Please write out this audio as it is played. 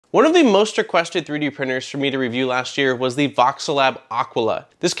One of the most requested 3D printers for me to review last year was the Voxelab Aquila.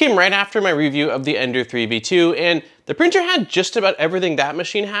 This came right after my review of the Ender 3 V2, and the printer had just about everything that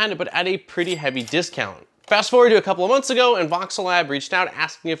machine had, but at a pretty heavy discount. Fast forward to a couple of months ago, and Voxelab reached out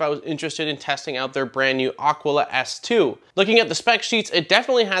asking if I was interested in testing out their brand new Aquila S2. Looking at the spec sheets, it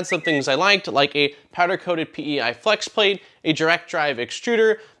definitely had some things I liked, like a powder-coated PEI flex plate, a direct drive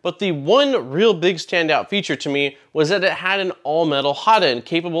extruder, but the one real big standout feature to me was that it had an all-metal hotend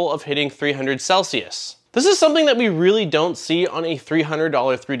capable of hitting 300 Celsius. This is something that we really don't see on a $300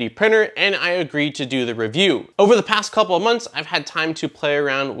 3D printer, and I agreed to do the review. Over the past couple of months, I've had time to play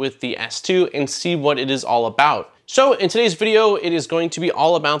around with the S2 and see what it is all about. So in today's video, it is going to be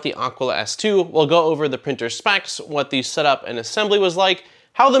all about the Aquila S2. We'll go over the printer specs, what the setup and assembly was like,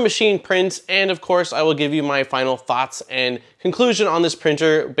 how the machine prints, and of course, I will give you my final thoughts and conclusion on this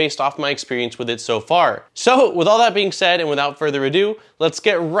printer based off my experience with it so far. So with all that being said, and without further ado, let's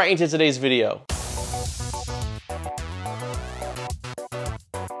get right into today's video.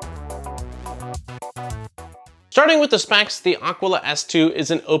 Starting with the specs, the Aquila S2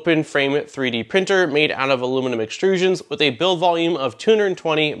 is an open frame 3D printer made out of aluminum extrusions with a build volume of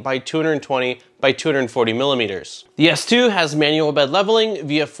 220 by 220 by 240 millimeters. The S2 has manual bed leveling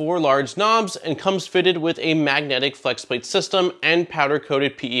via 4 large knobs and comes fitted with a magnetic flex plate system and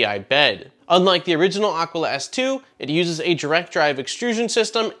powder-coated PEI bed. Unlike the original Aquila S2, it uses a direct drive extrusion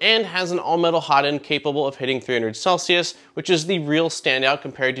system and has an all-metal hotend capable of hitting 300 Celsius, which is the real standout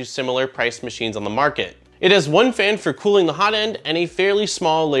compared to similar priced machines on the market. It has one fan for cooling the hotend and a fairly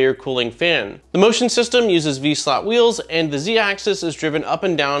small layer cooling fan. The motion system uses V-slot wheels, and the Z-axis is driven up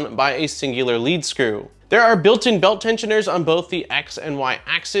and down by a singular lead screw. There are built-in belt tensioners on both the X and Y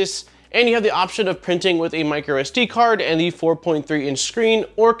axis, and you have the option of printing with a micro SD card and the 4.3-inch screen,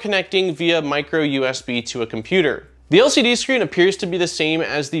 or connecting via micro USB to a computer. The LCD screen appears to be the same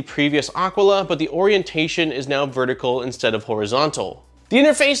as the previous Aquila, but the orientation is now vertical instead of horizontal. The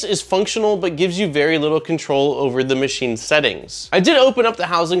interface is functional, but gives you very little control over the machine settings. I did open up the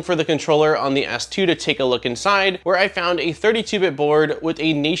housing for the controller on the S2 to take a look inside, where I found a 32-bit board with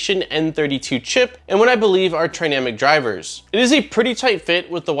a Nation N32 chip and what I believe are Trinamic drivers. It is a pretty tight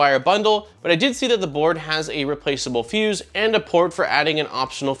fit with the wire bundle, but I did see that the board has a replaceable fuse and a port for adding an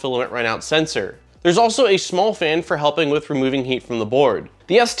optional filament runout sensor. There's also a small fan for helping with removing heat from the board.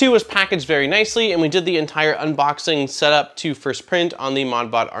 The S2 was packaged very nicely, and we did the entire unboxing setup to first print on the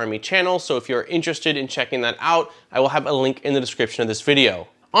Modbot Army channel, so if you're interested in checking that out, I will have a link in the description of this video.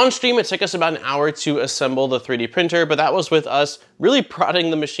 On stream, it took us about an hour to assemble the 3D printer, but that was with us really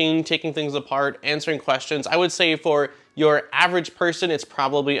prodding the machine, taking things apart, answering questions. I would say for your average person, it's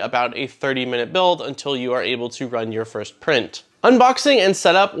probably about a 30-minute build until you are able to run your first print. Unboxing and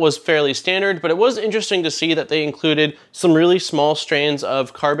setup was fairly standard, but it was interesting to see that they included some really small strands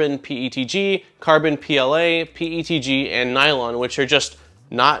of carbon PETG, carbon PLA, PETG, and nylon, which are just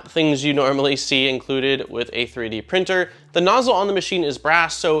not things you normally see included with a 3D printer. The nozzle on the machine is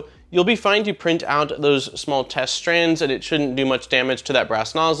brass, so you'll be fine to print out those small test strands and it shouldn't do much damage to that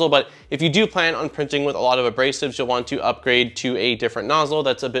brass nozzle, but if you do plan on printing with a lot of abrasives, you'll want to upgrade to a different nozzle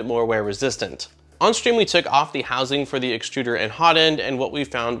that's a bit more wear resistant. On stream, we took off the housing for the extruder and hotend, and what we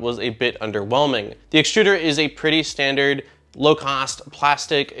found was a bit underwhelming. The extruder is a pretty standard, low-cost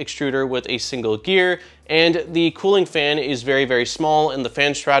plastic extruder with a single gear, and the cooling fan is very, very small, and the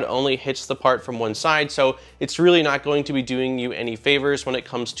fan shroud only hits the part from one side, so it's really not going to be doing you any favors when it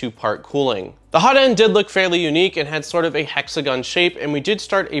comes to part cooling. The hotend did look fairly unique and had sort of a hexagon shape, and we did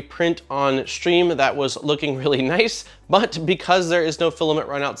start a print on stream that was looking really nice, but because there is no filament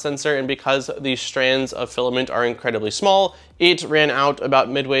runout sensor and because these strands of filament are incredibly small, it ran out about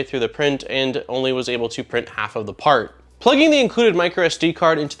midway through the print and only was able to print half of the part. Plugging the included micro SD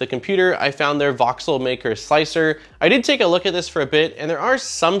card into the computer, I found their Voxel Maker slicer. I did take a look at this for a bit, and there are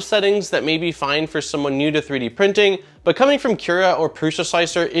some settings that may be fine for someone new to 3D printing, but coming from Cura or Prusa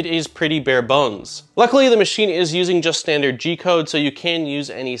Slicer, it is pretty bare bones. Luckily, the machine is using just standard G-code, so you can use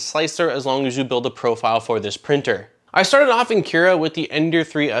any slicer as long as you build a profile for this printer. I started off in Cura with the Ender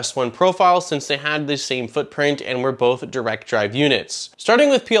 3 S1 profile since they had the same footprint and were both direct drive units. Starting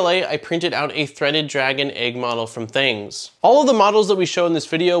with PLA, I printed out a threaded dragon egg model from Things. All of the models that we show in this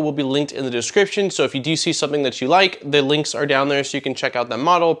video will be linked in the description, so if you do see something that you like, the links are down there so you can check out that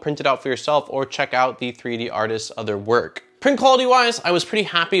model, print it out for yourself, or check out the 3D artist's other work. Print quality wise, I was pretty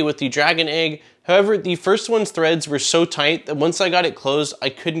happy with the dragon egg. However, the first one's threads were so tight that once I got it closed, I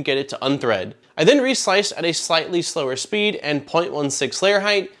couldn't get it to unthread. I then resliced at a slightly slower speed and 0.16 layer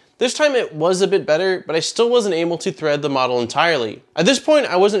height. This time it was a bit better, but I still wasn't able to thread the model entirely. At this point,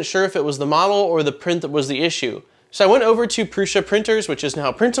 I wasn't sure if it was the model or the print that was the issue. So I went over to Prusa Printers, which is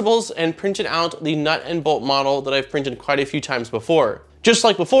now Printables, and printed out the nut and bolt model that I've printed quite a few times before. Just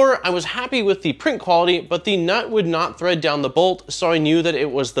like before, I was happy with the print quality, but the nut would not thread down the bolt, so I knew that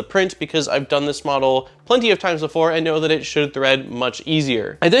it was the print because I've done this model plenty of times before and know that it should thread much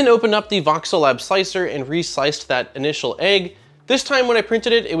easier. I then opened up the Voxelab slicer and re-sliced that initial egg. This time when I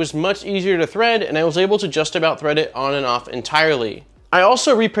printed it, it was much easier to thread and I was able to just about thread it on and off entirely. I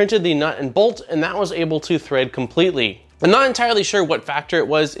also reprinted the nut and bolt and that was able to thread completely. I'm not entirely sure what factor it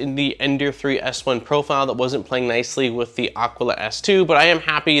was in the Ender 3 S1 profile that wasn't playing nicely with the Aquila S2, but I am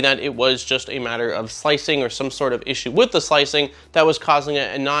happy that it was just a matter of slicing or some sort of issue with the slicing that was causing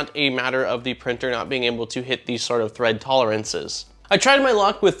it and not a matter of the printer not being able to hit these sort of thread tolerances. I tried my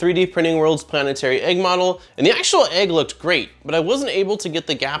luck with 3D Printing World's Planetary Egg model, and the actual egg looked great, but I wasn't able to get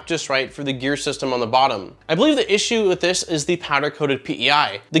the gap just right for the gear system on the bottom. I believe the issue with this is the powder-coated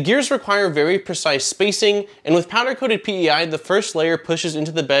PEI. The gears require very precise spacing, and with powder-coated PEI, the first layer pushes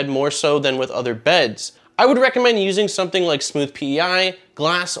into the bed more so than with other beds. I would recommend using something like smooth PEI,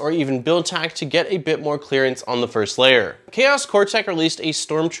 glass, or even build tack to get a bit more clearance on the first layer. Chaos Cortec released a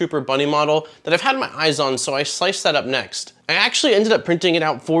Stormtrooper bunny model that I've had my eyes on, so I sliced that up next. I actually ended up printing it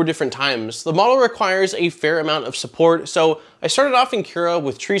out 4 different times. The model requires a fair amount of support, so I started off in Cura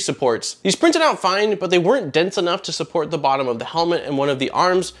with tree supports. These printed out fine, but they weren't dense enough to support the bottom of the helmet and one of the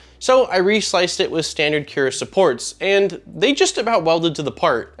arms, so I re-sliced it with standard Cura supports, and they just about welded to the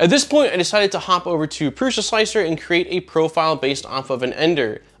part. At this point, I decided to hop over to Prusa Slicer and create a profile based off of an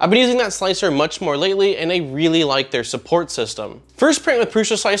Ender. I've been using that slicer much more lately, and I really like their support system. First print with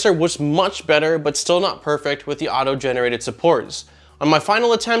Prusa Slicer was much better, but still not perfect with the auto-generated supports. On my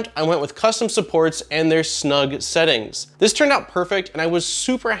final attempt, I went with custom supports and their snug settings. This turned out perfect and I was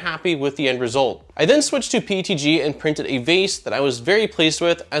super happy with the end result. I then switched to PETG and printed a vase that I was very pleased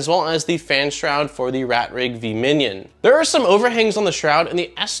with, as well as the fan shroud for the Rat Rig V Minion. There are some overhangs on the shroud and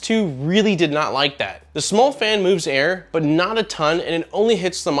the S2 really did not like that. The small fan moves air, but not a ton, and it only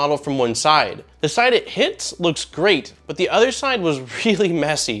hits the model from one side. The side it hits looks great, but the other side was really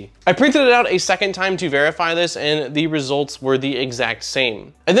messy. I printed it out a second time to verify this and the results were the exact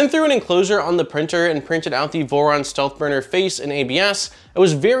same. I then threw an enclosure on the printer and printed out the Voron Stealth Burner face in ABS. I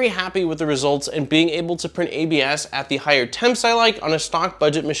was very happy with the results, and being able to print ABS at the higher temps I like on a stock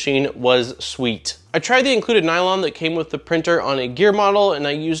budget machine was sweet. I tried the included nylon that came with the printer on a gear model, and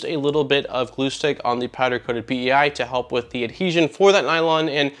I used a little bit of glue stick on the powder coated PEI to help with the adhesion for that nylon,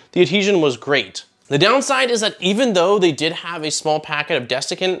 and the adhesion was great. The downside is that even though they did have a small packet of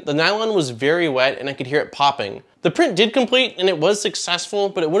desiccant, the nylon was very wet and I could hear it popping. The print did complete and it was successful,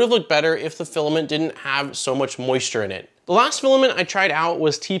 but it would have looked better if the filament didn't have so much moisture in it. The last filament I tried out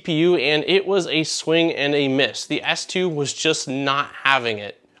was TPU and it was a swing and a miss. The S2 was just not having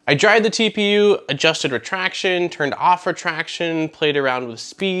it. I dried the TPU, adjusted retraction, turned off retraction, played around with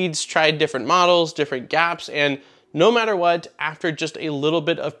speeds, tried different models, different gaps, and no matter what, after just a little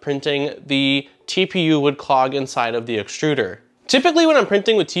bit of printing, the TPU would clog inside of the extruder. Typically when I'm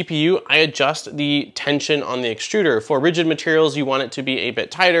printing with TPU, I adjust the tension on the extruder. For rigid materials, you want it to be a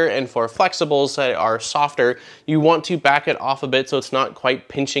bit tighter, and for flexibles that are softer, you want to back it off a bit so it's not quite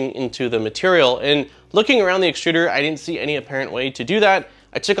pinching into the material. And looking around the extruder, I didn't see any apparent way to do that.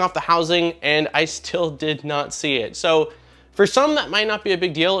 I took off the housing and I still did not see it. So for some, that might not be a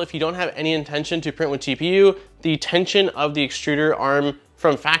big deal. If you don't have any intention to print with TPU, the tension of the extruder arm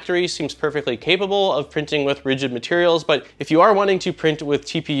from factory seems perfectly capable of printing with rigid materials, but if you are wanting to print with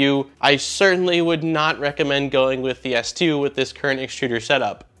TPU, I certainly would not recommend going with the S2 with this current extruder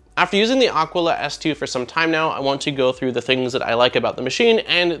setup. After using the Aquila S2 for some time now, I want to go through the things that I like about the machine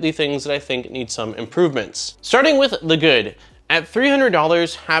and the things that I think need some improvements. Starting with the good. At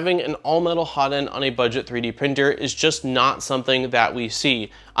 $300, having an all-metal hot end on a budget 3D printer is just not something that we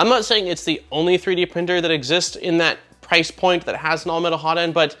see. I'm not saying it's the only 3D printer that exists in that price point that has an all-metal hot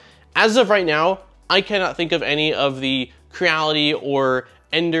end, but as of right now, I cannot think of any of the Creality or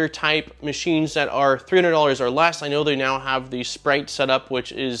Ender type machines that are $300 or less. I know they now have the Sprite setup,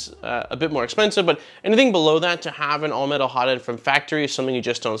 which is a bit more expensive, but anything below that to have an all-metal hot end from factory is something you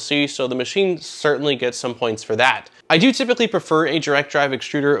just don't see, so the machine certainly gets some points for that. I do typically prefer a direct drive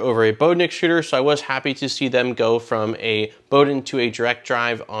extruder over a Bowden extruder, so I was happy to see them go from a Bowden to a direct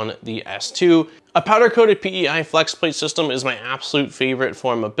drive on the S2. A powder-coated PEI flex plate system is my absolute favorite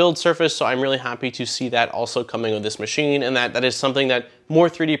form of build surface, so I'm really happy to see that also coming with this machine, and that is something that more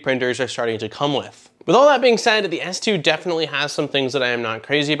 3D printers are starting to come with. With all that being said, the S2 definitely has some things that I am not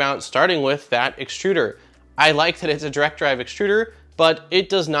crazy about, starting with that extruder. I like that it's a direct drive extruder, but it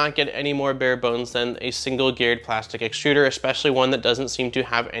does not get any more bare bones than a single geared plastic extruder, especially one that doesn't seem to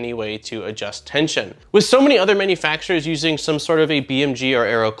have any way to adjust tension. With so many other manufacturers using some sort of a BMG or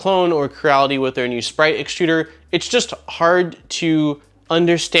Aero clone or Creality with their new Sprite extruder, it's just hard to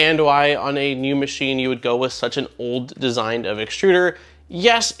understand why on a new machine you would go with such an old design of extruder.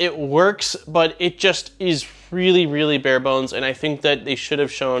 Yes, it works, but it just is really, really bare bones, and I think that they should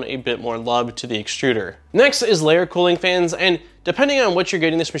have shown a bit more love to the extruder. Next is layer cooling fans, and depending on what you're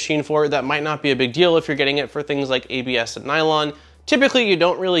getting this machine for, that might not be a big deal if you're getting it for things like ABS and nylon. Typically, you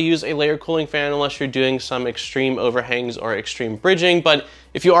don't really use a layer cooling fan unless you're doing some extreme overhangs or extreme bridging, but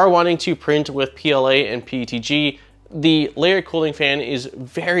if you are wanting to print with PLA and PETG, the layer cooling fan is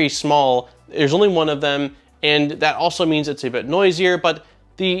very small. There's only one of them, and that also means it's a bit noisier, but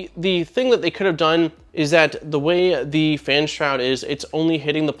the thing that they could have done is that the way the fan shroud is, it's only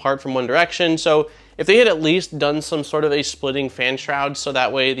hitting the part from one direction. So if they had at least done some sort of a splitting fan shroud so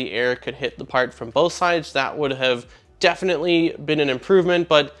that way the air could hit the part from both sides, that would have definitely been an improvement.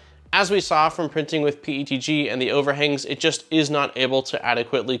 But as we saw from printing with PETG and the overhangs, it just is not able to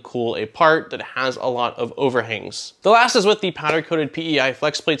adequately cool a part that has a lot of overhangs. The last is with the powder-coated PEI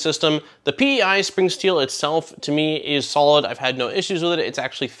flex plate system. The PEI spring steel itself, to me, is solid. I've had no issues with it. It's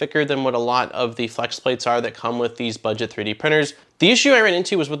actually thicker than what a lot of the flex plates are that come with these budget 3D printers. The issue I ran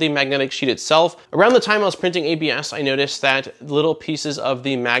into was with the magnetic sheet itself. Around the time I was printing ABS, I noticed that little pieces of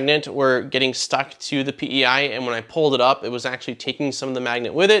the magnet were getting stuck to the PEI, and when I pulled it up, it was actually taking some of the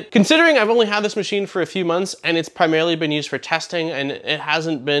magnet with it. Considering I've only had this machine for a few months and it's primarily been used for testing and it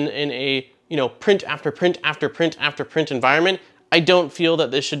hasn't been in a, print after print after print after print environment, I don't feel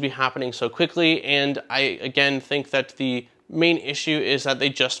that this should be happening so quickly. And I, again, think that the main issue is that they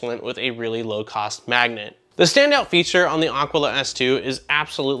just went with a really low cost magnet. The standout feature on the Aquila S2 is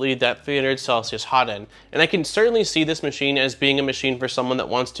absolutely that 300 Celsius hot end, and I can certainly see this machine as being a machine for someone that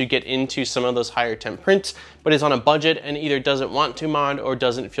wants to get into some of those higher temp prints, but is on a budget and either doesn't want to mod or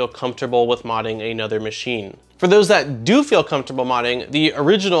doesn't feel comfortable with modding another machine. For those that do feel comfortable modding, the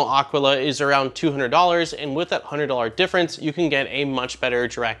original Aquila is around $200, and with that $100 difference, you can get a much better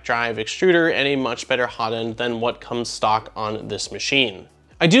direct drive extruder and a much better hot end than what comes stock on this machine.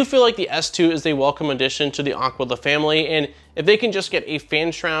 I do feel like the S2 is a welcome addition to the Aquila family, and if they can just get a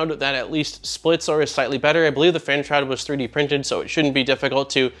fan shroud that at least splits or is slightly better, I believe the fan shroud was 3D printed, so it shouldn't be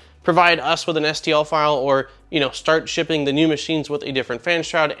difficult to provide us with an STL file or, start shipping the new machines with a different fan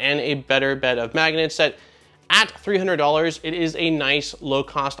shroud and a better bed of magnets that at $300, it is a nice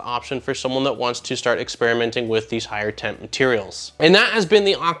low-cost option for someone that wants to start experimenting with these higher temp materials. And that has been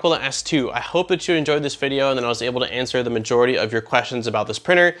the Aquila S2. I hope that you enjoyed this video and that I was able to answer the majority of your questions about this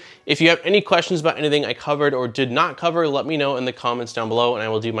printer. If you have any questions about anything I covered or did not cover, let me know in the comments down below and I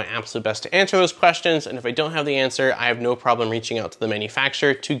will do my absolute best to answer those questions. And if I don't have the answer, I have no problem reaching out to the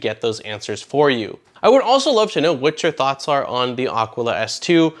manufacturer to get those answers for you. I would also love to know what your thoughts are on the Aquila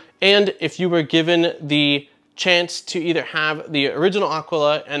S2, and if you were given the chance to either have the original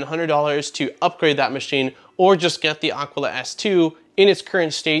Aquila and $100 to upgrade that machine, or just get the Aquila S2 in its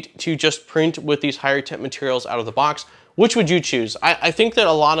current state to just print with these higher temp materials out of the box, which would you choose? I think that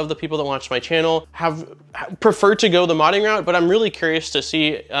a lot of the people that watch my channel have preferred to go the modding route, but I'm really curious to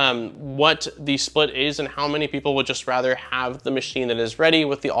see what the split is and how many people would just rather have the machine that is ready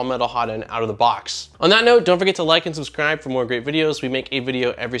with the all metal hot end out of the box. On that note, don't forget to like and subscribe for more great videos. We make a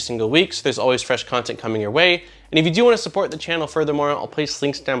video every single week, so there's always fresh content coming your way. And if you do want to support the channel furthermore, I'll place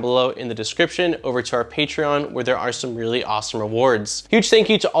links down below in the description over to our Patreon, where there are some really awesome rewards. Huge thank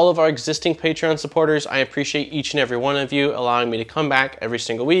you to all of our existing Patreon supporters. I appreciate each and every one of you allowing me to come back every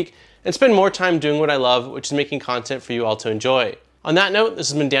single week and spend more time doing what I love, which is making content for you all to enjoy. On that note, this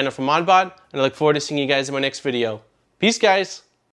has been Daniel from ModBot, and I look forward to seeing you guys in my next video. Peace, guys!